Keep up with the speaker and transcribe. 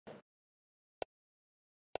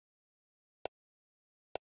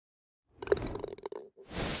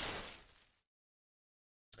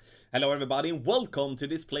Hello everybody and welcome to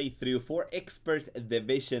this playthrough for Expert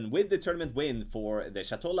Division with the tournament win for the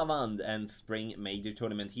Chateau Lavande and Spring Major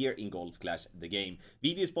Tournament here in Golf Clash the game.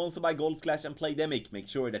 Video sponsored by Golf Clash and Playdemic. Make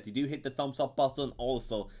sure that you do hit the thumbs up button,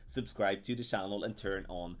 also subscribe to the channel and turn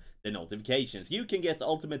on the notifications. You can get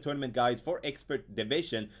ultimate tournament guides for Expert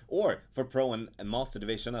Division or for Pro and Master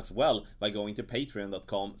Division as well by going to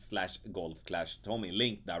patreon.com/golfclashtommy.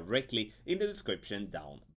 Link directly in the description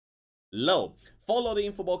down below. Follow the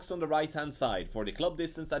info box on the right hand side for the club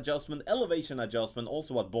distance adjustment, elevation adjustment,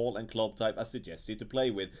 also what ball and club type I suggest you to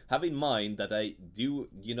play with. Have in mind that I do,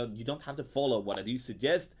 you don't have to follow what I do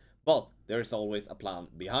suggest, but there's always a plan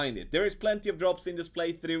behind it. There is plenty of drops in this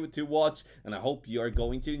playthrough to watch, and I hope you are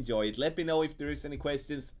going to enjoy it. Let me know if there is any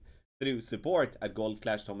questions through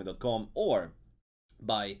support@golfclashtommy.com or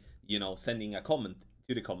by, sending a comment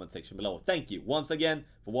to the comment section below. Thank you once again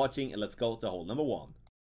for watching, and let's go to hole number 1.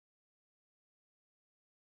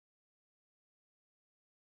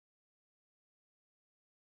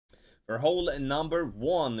 For hole number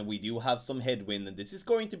 1, we do have some headwind, and this is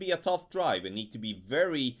going to be a tough drive. We need to be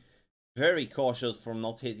very, very cautious from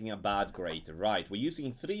not hitting a bad grade right. We're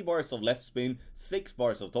using 3 bars of left spin, 6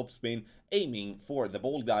 bars of top spin, aiming for the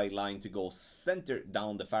ball guideline to go center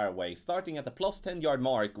down the fairway, starting at the plus 10-yard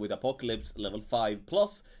mark with Apocalypse level 5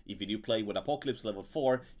 plus. If you do play with Apocalypse level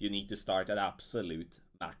 4, you need to start at absolute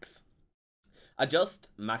max. Adjust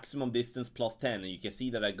maximum distance plus 10, and you can see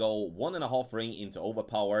that I go 1.5 ring into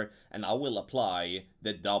overpower, and I will apply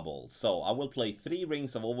the double. So I will play 3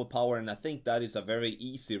 rings of overpower, and I think that is a very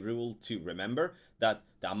easy rule to remember, that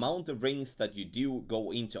the amount of rings that you do go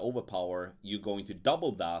into overpower, you're going to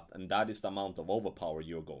double that, and that is the amount of overpower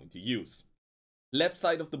you're going to use. Left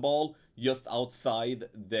side of the ball, just outside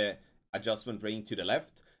the adjustment ring to the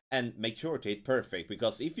left. And make sure to hit perfect,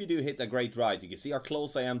 because if you do hit a great right, you can see how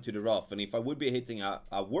close I am to the rough, and if I would be hitting a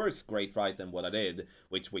worse great right than what I did,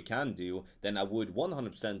 which we can do, then I would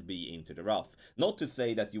 100% be into the rough. Not to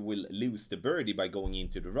say that you will lose the birdie by going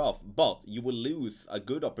into the rough, but you will lose a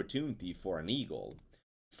good opportunity for an eagle.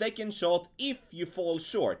 Second shot, if you fall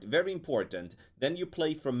short, very important, then you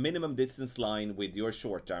play from minimum distance line with your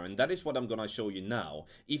short iron. That is what I'm gonna show you now.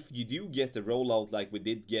 If you do get the rollout like we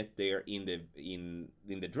did get there in the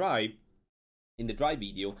drive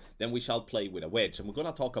video, then we shall play with a wedge, and we're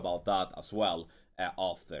gonna talk about that as well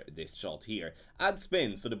after this shot here. Add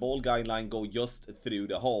spin, so the ball guideline go just through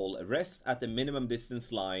the hole. Rest at the minimum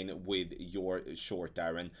distance line with your short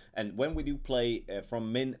iron, and when we do play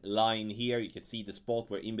from min line here, you can see the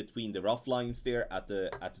spot where in between the rough lines there at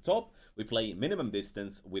the top, we play minimum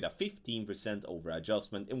distance with a 15% over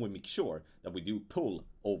adjustment, and we make sure that we do pull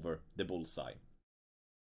over the bullseye.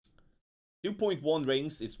 2.1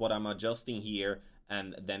 rings is what I'm adjusting here,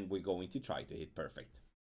 and then we're going to try to hit perfect.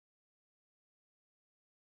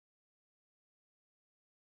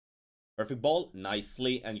 Perfect ball,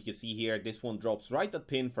 nicely, and you can see here this one drops right at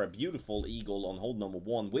pin for a beautiful eagle on hole number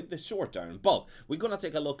 1 with the short iron. But we're gonna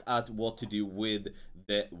take a look at what to do with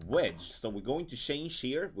the wedge. So we're going to change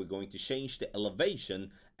here, we're going to change the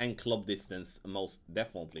elevation and club distance most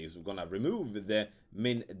definitely. So we're gonna remove the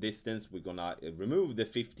min distance, we're gonna remove the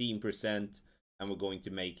 15%, and we're going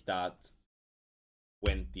to make that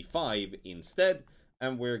 25 instead.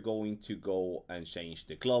 And we're going to go and change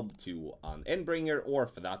the club to an Endbringer, or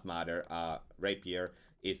for that matter, a rapier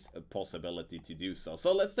is a possibility to do so.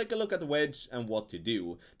 So let's take a look at the wedge and what to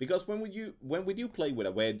do. Because when we do play with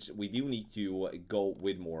a wedge, we do need to go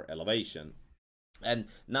with more elevation. And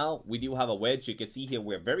now we do have a wedge. You can see here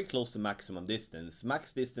we're very close to maximum distance.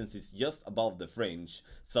 Max distance is just above the fringe.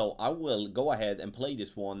 So I will go ahead and play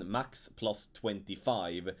this one max plus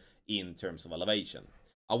 25 in terms of elevation.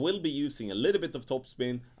 I will be using a little bit of top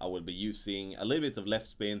spin, I will be using a little bit of left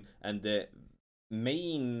spin, and the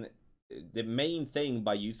main thing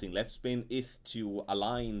by using left spin is to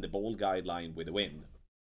align the ball guideline with the wind.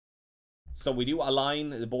 So we do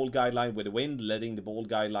align the ball guideline with the wind, letting the ball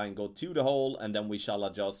guideline go to the hole, and then we shall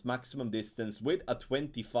adjust maximum distance with a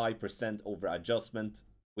 25% over adjustment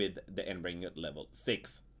with the Endbringer level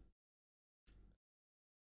 6.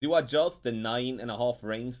 Do adjust the 9.5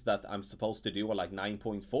 rings that I'm supposed to do, or like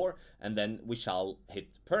 9.4, and then we shall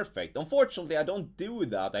hit perfect. Unfortunately, I don't do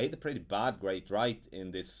that. I hit a pretty bad great right in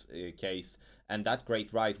this case, and that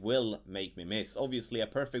great right will make me miss. Obviously, a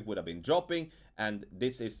perfect would have been dropping, and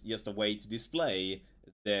this is just a way to display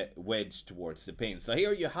the wedge towards the pin. So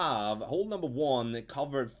here you have hole number 1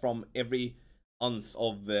 covered from every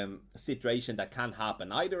of situation that can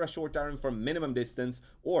happen. Either a short iron from minimum distance,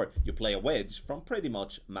 or you play a wedge from pretty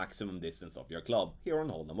much maximum distance of your club here on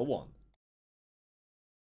hole number 1.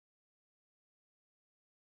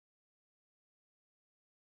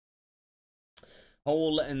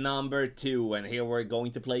 Hole number 2, and here we're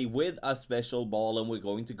going to play with a special ball, and we're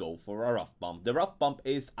going to go for a rough bump. The rough bump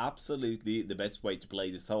is absolutely the best way to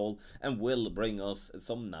play this hole and will bring us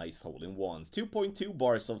some nice hole-in-ones. 2.2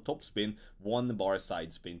 bars of topspin, 1 bar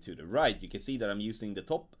side spin to the right. You can see that I'm using the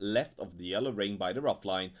top left of the yellow ring by the rough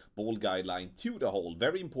line, ball guideline to the hole.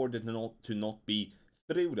 Very important to not be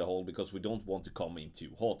through the hole, because we don't want to come in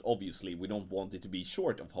too hot. Obviously, we don't want it to be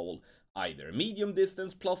short of hole either. Medium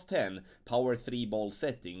distance plus 10, power 3 ball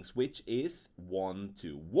settings, which is 1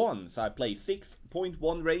 to 1. So I play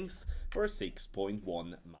 6.1 rings for 6.1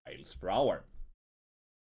 miles per hour.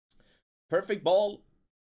 Perfect ball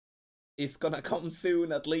is gonna come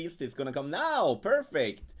soon, at least. It's gonna come now.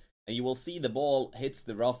 Perfect. And you will see the ball hits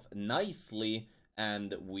the rough nicely.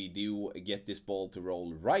 And we do get this ball to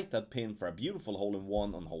roll right at pin for a beautiful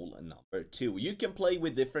hole-in-one on hole number 2. You can play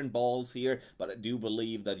with different balls here, but I do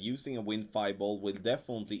believe that using a Wind 5 ball will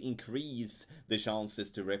definitely increase the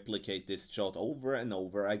chances to replicate this shot over and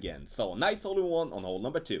over again. So, nice hole-in-one on hole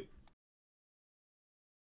number 2.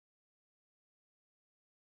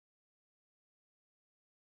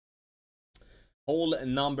 Hole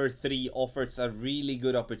number 3 offers a really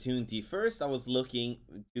good opportunity. First, I was looking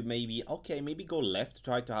to maybe go left,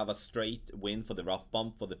 try to have a straight win for the rough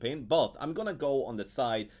bump for the pin. But I'm gonna go on the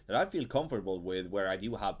side that I feel comfortable with, where I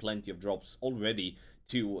do have plenty of drops already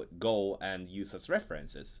to go and use as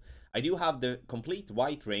references. I do have the complete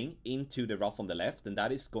white ring into the rough on the left, and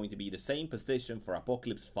that is going to be the same position for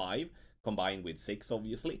Apocalypse 5, combined with 6,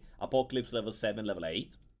 obviously. Apocalypse level 7, level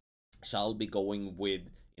 8 shall be going with,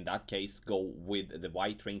 in that case, go with the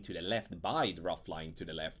white ring to the left by the rough line to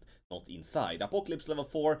the left, not inside. Apocalypse level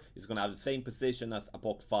 4 is going to have the same position as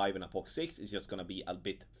Apoc 5 and Apoc 6, it's just going to be a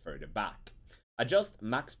bit further back. Adjust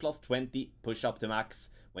max plus 20, push up to max.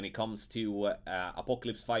 When it comes to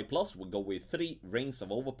Apocalypse 5 Plus, we'll go with 3 rings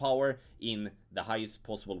of overpower in the highest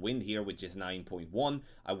possible wind here, which is 9.1.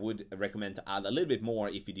 I would recommend to add a little bit more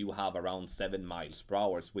if you do have around 7 miles per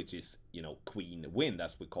hour, which is, you know, queen wind,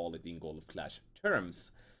 as we call it in Golf Clash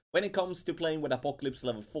terms. When it comes to playing with Apocalypse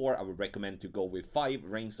level 4, I would recommend to go with 5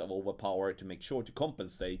 rings of overpower to make sure to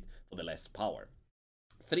compensate for the less power.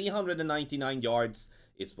 399 yards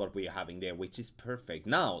is what we're having there, which is perfect.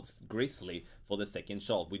 Now, it's Grizzly for the second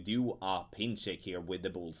shot. We do a pin check here with the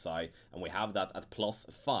bullseye, and we have that at plus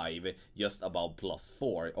 5, just above plus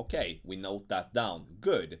 4. Okay, we note that down.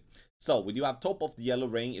 Good. So, we do have top of the yellow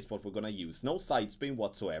ring is what we're gonna use. No side spin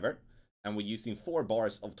whatsoever. And we're using 4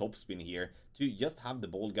 bars of topspin here to just have the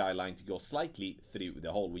ball guideline to go slightly through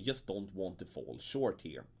the hole. We just don't want to fall short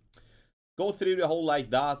here. Go through the hole like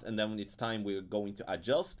that, and then when it's time, we're going to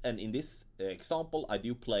adjust. And in this example, I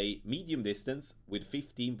do play medium distance with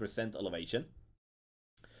 15% elevation,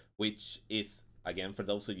 which is, again, for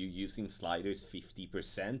those of you using sliders,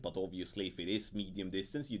 50%. But obviously, if it is medium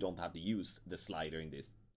distance, you don't have to use the slider in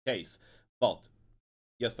this case. But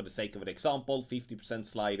just for the sake of an example, 50%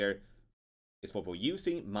 slider is what we're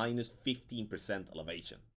using, minus 15%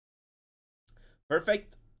 elevation.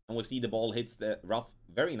 Perfect. And we see the ball hits the rough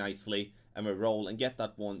very nicely, and we roll and get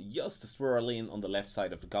that one just to swirl in on the left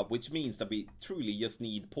side of the cup, which means that we truly just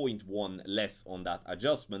need 0.1 less on that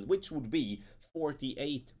adjustment, which would be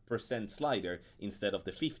 48% slider instead of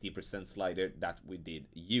the 50% slider that we did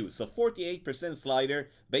use. So 48% slider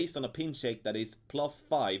based on a pin check that is plus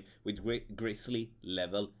 5 with Grizzly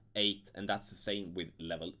level 8, and that's the same with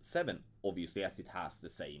level 7, obviously, as it has the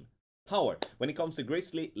same power. When it comes to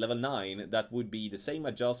Grizzly level 9, that would be the same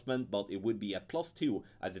adjustment, but it would be at plus 2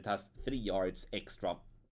 as it has 3 yards extra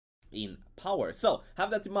in power. So have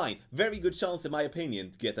that in mind. Very good chance, in my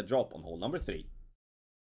opinion, to get a drop on hole number 3.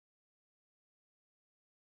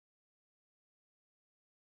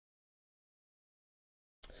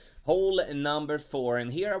 Hole number 4,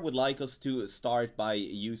 and here I would like us to start by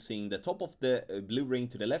using the top of the blue ring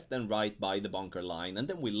to the left and right by the bunker line, and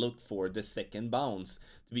then we look for the second bounce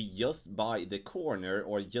to be just by the corner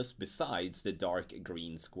or just besides the dark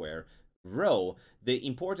green square row. The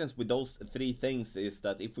importance with those 3 things is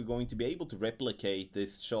that if we're going to be able to replicate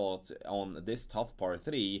this shot on this tough par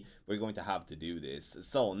 3, we're going to have to do this.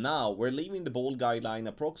 So now we're leaving the ball guideline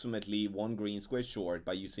approximately 1 green square short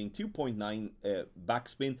by using 2.9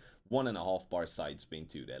 backspin, 1.5 bar side spin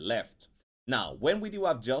to the left. Now, when we do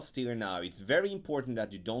adjust here now, it's very important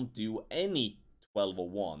that you don't do any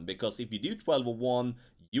 1201, because if you do 1201,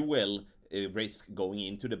 you will risk going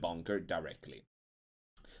into the bunker directly.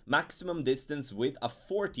 Maximum distance with a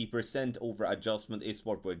 40% over adjustment is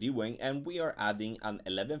what we're doing, and we are adding an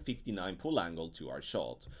 11.59 pull angle to our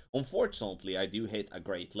shot. Unfortunately, I do hit a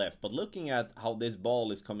great left, but looking at how this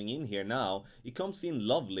ball is coming in here now, it comes in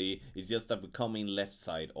lovely. It's just that we come in left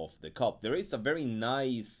side of the cup. There is a very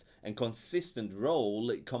nice and consistent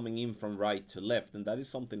roll coming in from right to left, and that is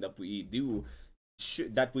something that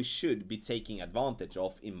we should be taking advantage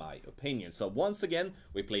of, in my opinion. So once again,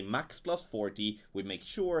 we play max plus 40. We make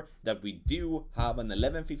sure that we do have an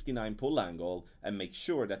 11.59 pull angle, and make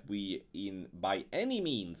sure that we, by any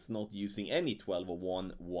means, not using any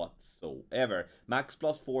 1201 whatsoever. Max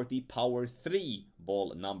plus 40, power 3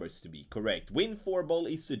 ball numbers to be correct. Win 4 ball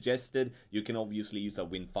is suggested. You can obviously use a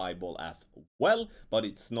win 5 ball as well, but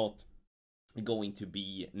it's not going to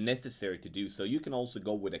be necessary to do so. You can also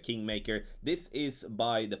go with a kingmaker. This is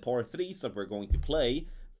by the par 3s that we're going to play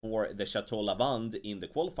for the Chateau Lavande in the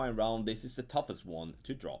qualifying round. This is the toughest one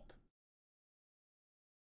to drop.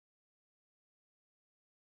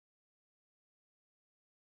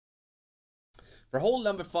 For hole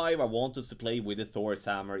number 5, I want us to play with the Thor's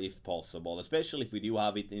Hammer if possible, especially if we do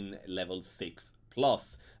have it in level 6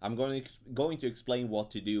 plus. I'm going to explain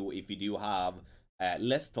what to do if you do have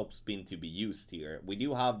less topspin to be used here. We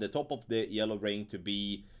do have the top of the yellow ring to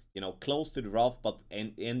be, you know, close to the rough, but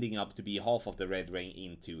ending up to be half of the red ring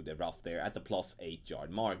into the rough there at the plus 8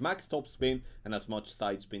 yard mark. Max topspin and as much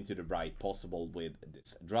side spin to the right possible with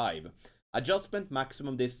this drive. Adjustment,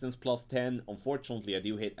 maximum distance plus 10. Unfortunately, I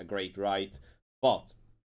do hit a great right, but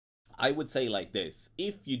I would say like this: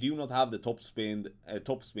 if you do not have the topspin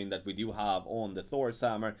that we do have on the Thor's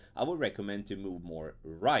Hammer, I would recommend to move more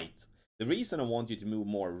right. The reason I want you to move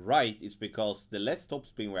more right is because the less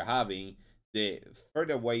topspin we're having, the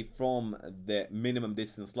further away from the minimum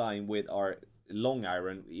distance line with our long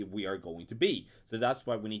iron we are going to be. So that's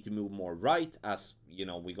why we need to move more right. As you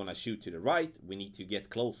know, we're gonna shoot to the right, we need to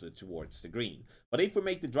get closer towards the green. But if we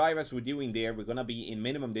make the drive as we're doing there, we're gonna be in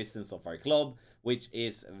minimum distance of our club, which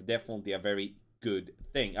is definitely a very good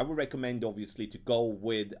thing. I would recommend obviously to go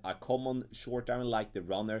with a common short iron like the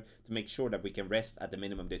Runner to make sure that we can rest at the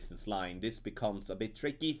minimum distance line. This becomes a bit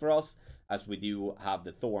tricky for us as we do have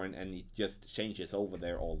the Thorn and it just changes over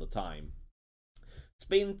there all the time.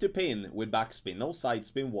 Spin to pin with backspin, no side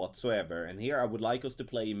spin whatsoever, and here I would like us to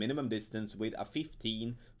play minimum distance with a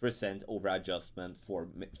 15% over adjustment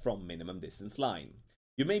from minimum distance line.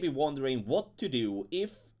 You may be wondering what to do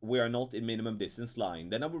if we are not in minimum distance line.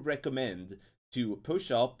 Then I would recommend to push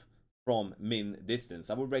up from min distance.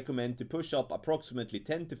 I would recommend to push up approximately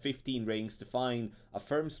 10 to 15 rings to find a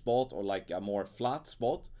firm spot or like a more flat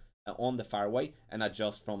spot on the fairway and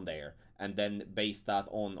adjust from there, and then base that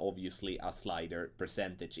on obviously a slider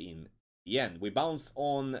percentage in the end. We bounce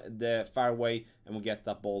on the fairway and we get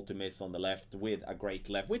that ball to miss on the left with a great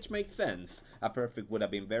left, which makes sense. A perfect would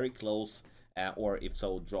have been very close, or if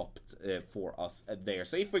so dropped for us there.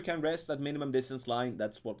 So if we can rest at minimum distance line,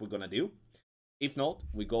 that's what we're gonna do. If not,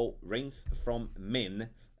 we go rings from min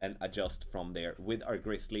and adjust from there with our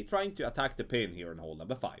Grizzly, trying to attack the pin here in hole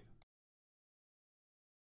number 5.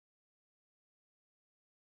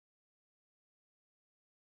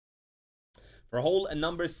 For hole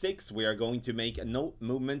number 6, we are going to make a no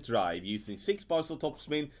movement drive using 6 bars of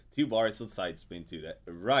topspin, 2 bars of side spin to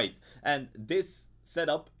the right. And this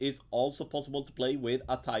setup is also possible to play with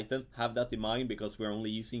a Titan. Have that in mind because we're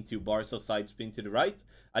only using 2 bars of side spin to the right.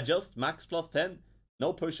 Adjust max plus 10,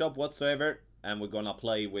 no push up whatsoever. And we're gonna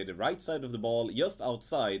play with the right side of the ball just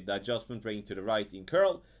outside the adjustment ring to the right in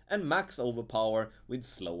curl, and max overpower with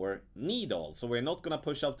slower needle. So we're not gonna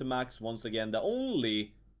push up to max once again. The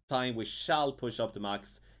only time we shall push up to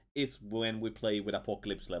max is when we play with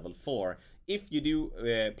Apocalypse level 4. If you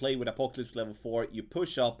do play with Apocalypse level 4, you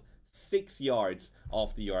push up 6 yards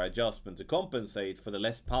after your adjustment to compensate for the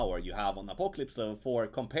less power you have on Apocalypse level 4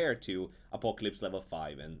 compared to Apocalypse level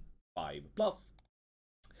 5 and 5 plus.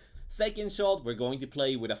 Second shot, we're going to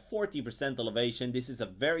play with a 40% elevation. This is a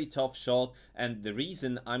very tough shot, and the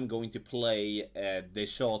reason I'm going to play the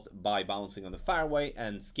shot by bouncing on the fairway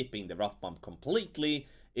and skipping the rough bump completely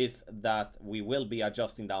is that we will be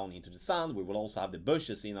adjusting down into the sand. We will also have the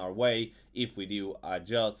bushes in our way if we do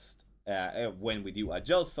adjust, when we do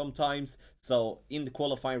adjust sometimes. So in the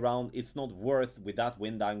qualifying round, it's not worth with that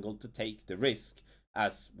wind angle to take the risk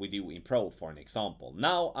as we do in pro, for an example.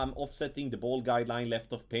 Now I'm offsetting the ball guideline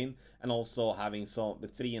left of pin and also having some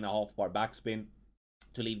 3.5 bar backspin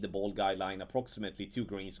to leave the ball guideline approximately 2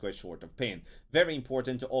 green squares short of pin. Very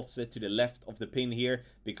important to offset to the left of the pin here,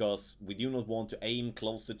 because we do not want to aim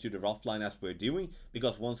closer to the rough line as we're doing,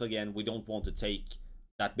 because once again we don't want to take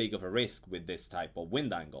that big of a risk with this type of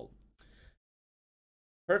wind angle.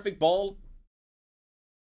 Perfect ball.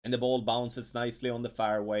 And the ball bounces nicely on the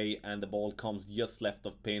fairway, and the ball comes just left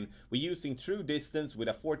of pin. We're using true distance with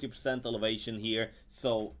a 40% elevation here,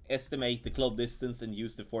 so estimate the club distance and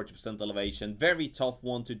use the 40% elevation. Very tough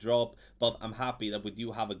one to drop, but I'm happy that we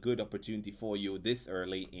do have a good opportunity for you this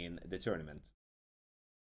early in the tournament.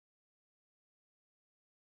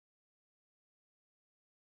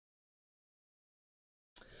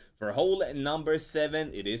 For hole number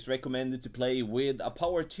 7, it is recommended to play with a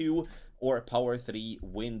power 2 or power 3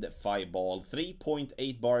 wind 5 ball.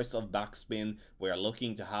 3.8 bars of backspin. We are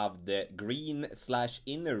looking to have the green /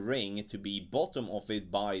 inner ring to be bottom of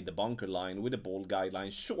it by the bunker line, with the ball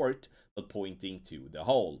guideline short but pointing to the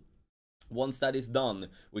hole. Once that is done,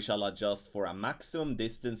 we shall adjust for a maximum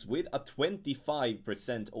distance with a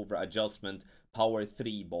 25% over adjustment power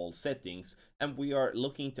 3 ball settings, and we are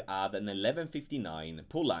looking to add an 1159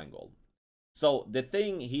 pull angle. So the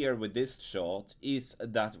thing here with this shot is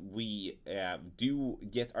that we do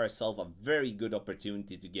get ourselves a very good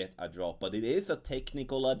opportunity to get a drop, but it is a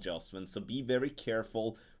technical adjustment, so be very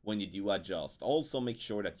careful when you do adjust. Also make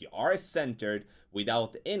sure that you are centered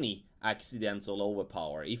without any accidental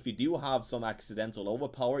overpower. If you do have some accidental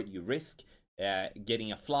overpower, you risk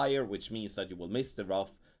getting a flyer, which means that you will miss the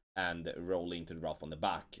rough and roll into the rough on the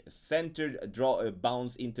back. Centered,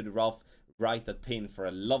 bounce into the rough, right at pin for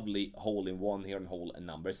a lovely hole-in-one here on hole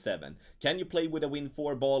number 7. Can you play with a win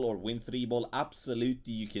 4 ball or win 3 ball?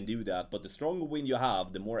 Absolutely, you can do that, but the stronger wind you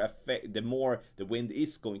have, the more the wind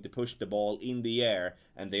is going to push the ball in the air,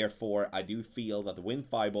 and therefore I do feel that the win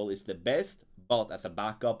 5 ball is the best, but as a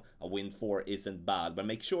backup, a win 4 isn't bad. But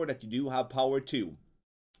make sure that you do have power 2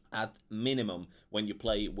 at minimum when you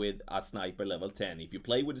play with a sniper level 10. If you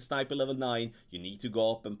play with a sniper level 9, you need to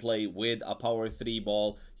go up and play with a power 3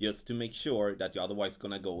 ball, just to make sure that you're otherwise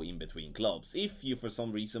gonna go in between clubs. If you for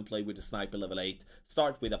some reason play with a sniper level 8,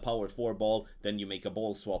 start with a power 4 ball, then you make a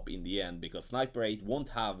ball swap in the end, because sniper 8 won't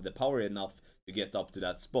have the power enough to get up to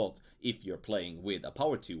that spot if you're playing with a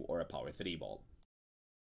power 2 or a power 3 ball.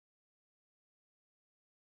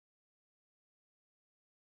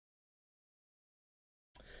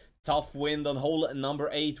 Tough wind on hole number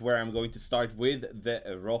 8, where I'm going to start with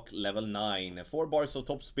the rock level 9. 4 bars of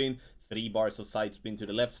topspin, 3 bars of side spin to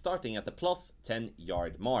the left, starting at the plus 10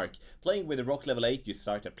 yard mark. Playing with the rock level 8, you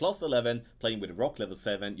start at plus 11. Playing with the rock level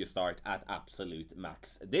 7, you start at absolute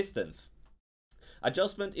max distance.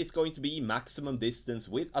 Adjustment is going to be maximum distance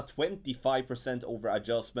with a 25% over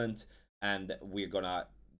adjustment, and we're gonna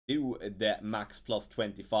do the max plus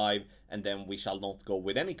 25, and then we shall not go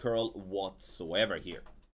with any curl whatsoever here.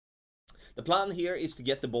 The plan here is to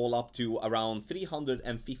get the ball up to around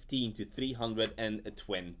 315 to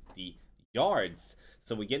 320 yards.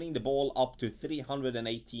 So we're getting the ball up to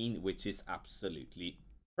 318, which is absolutely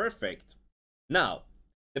perfect. Now,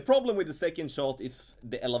 the problem with the second shot is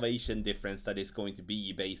the elevation difference that is going to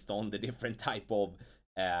be based on the different type of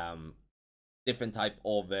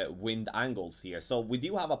wind angles here. So we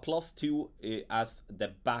do have a +2 as the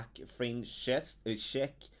back fringe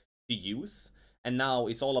check to use. And now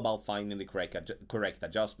it's all about finding the correct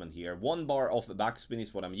adjustment here. 1 bar of backspin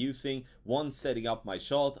is what I'm using. 1 setting up my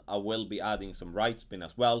shot. I will be adding some right spin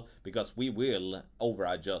as well, because we will over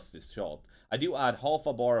adjust this shot. I do add half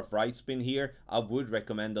a bar of right spin here. I would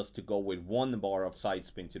recommend us to go with 1 bar of side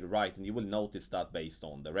spin to the right, and you will notice that based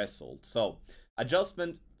on the result. So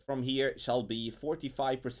adjustment from here shall be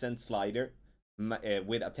 45% slider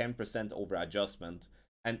with a 10% over adjustment.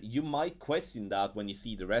 And you might question that when you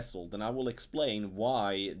see the result, and I will explain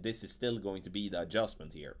why this is still going to be the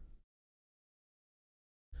adjustment here.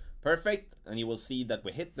 Perfect, and you will see that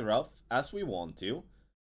we hit the rough as we want to,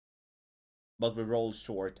 but we roll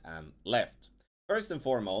short and left. First and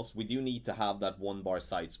foremost, we do need to have that 1 bar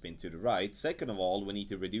side spin to the right. Second of all, we need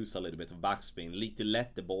to reduce a little bit of backspin to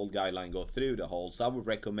let the ball guideline go through the hole. So I would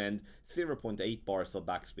recommend 0.8 bars of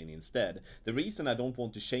backspin instead. The reason I don't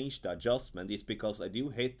want to change the adjustment is because I do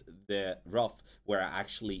hit the rough where I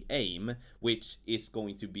actually aim, which is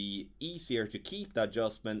going to be easier to keep the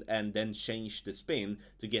adjustment and then change the spin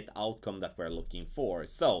to get the outcome that we're looking for.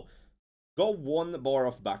 So go 1 bar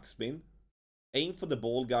of backspin. Aim for the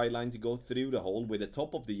ball guideline to go through the hole with the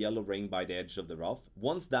top of the yellow ring by the edge of the rough.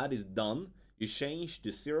 Once that is done, you change to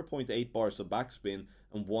 0.8 bars of backspin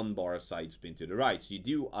and 1 bar of side spin to the right. So you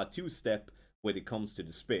do a 2-step when it comes to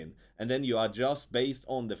the spin. And then you adjust based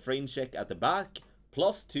on the frame check at the back.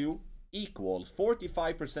 +2 equals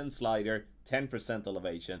 45% slider, 10%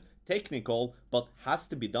 elevation. Technical, but has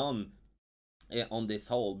to be done on this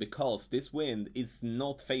hole, because this wind is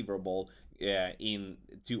not favorable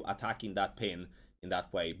into attacking that pin in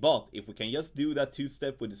that way. But if we can just do that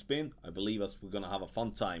two-step with the spin, I believe us we're gonna have a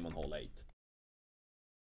fun time on hole 8.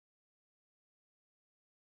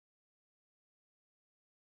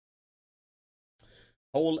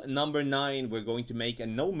 Hole number 9, we're going to make a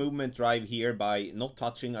no movement drive here by not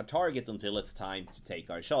touching our target until it's time to take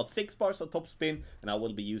our shot. 6 bars of top spin, and I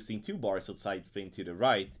will be using 2 bars of side spin to the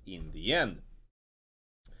right in the end.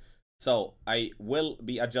 So I will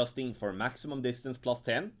be adjusting for maximum distance plus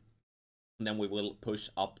 10, and then we will push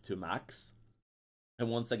up to max. And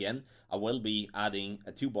once again, I will be adding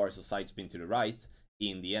 2 bars of side spin to the right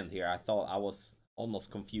in the end here. I thought I was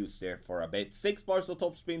almost confused there for a bit. 6 bars of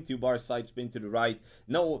top spin, 2 bars side spin to the right,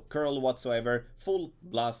 no curl whatsoever, full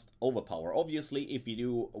blast overpower. Obviously, if you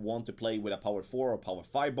do want to play with a power 4 or power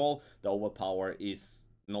 5 ball, the overpower is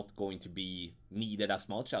not going to be needed as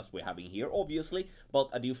much as we're having here, obviously, but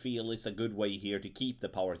I do feel it's a good way here to keep the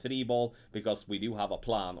power 3 ball, because we do have a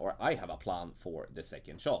plan, or I have a plan for the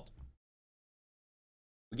second shot.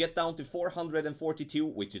 We get down to 442,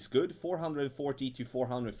 which is good. 440 to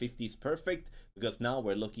 450 is perfect, because now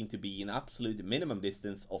we're looking to be in absolute minimum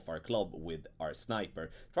distance of our club with our sniper.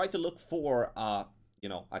 Try to look for a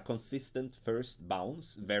consistent first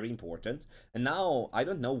bounce, very important. And now I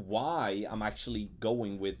don't know why I'm actually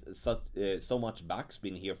going with so much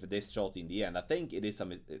backspin here for this shot in the end. I think it is I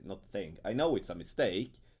know it's a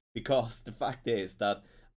mistake, because the fact is that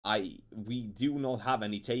we do not have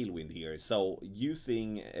any tailwind here, so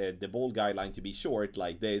using the ball guideline to be short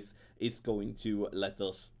like this is going to let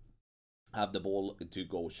us have the ball to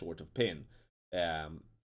go short of pin.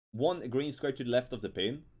 One green square to the left of the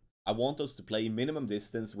pin. I want us to play minimum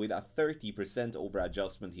distance with a 30% over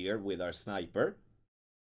adjustment here with our sniper,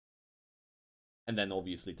 and then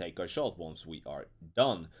obviously take our shot once we are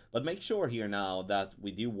done. But make sure here now that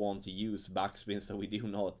we do want to use backspin, so we do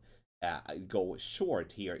not go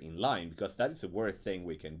short here in line, because that is the worst thing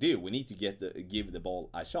we can do. We need to give the ball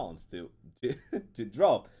a chance to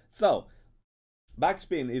drop. So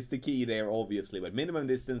backspin is the key there, obviously, but minimum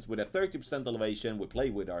distance with a 30% elevation. We play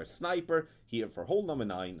with our sniper here for hole number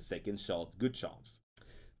 9, second shot, good chance.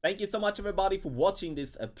 Thank you so much, everybody, for watching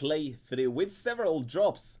this playthrough with several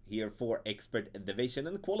drops here for Expert Division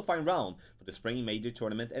and qualifying round for the Spring Major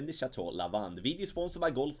Tournament and the Chateau Lavande. The video is sponsored by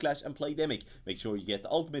Golf Clash and Playdemic. Make sure you get the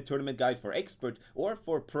ultimate tournament guide for Expert or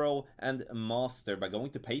for Pro and Master by going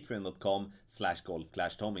to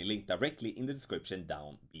patreon.com/golfclashtommy. Link directly in the description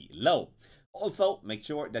down below. Also, make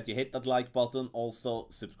sure that you hit that like button, also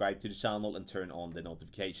subscribe to the channel and turn on the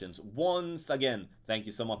notifications. Once again, thank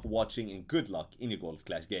you so much for watching and good luck in your Golf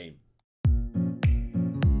Clash game.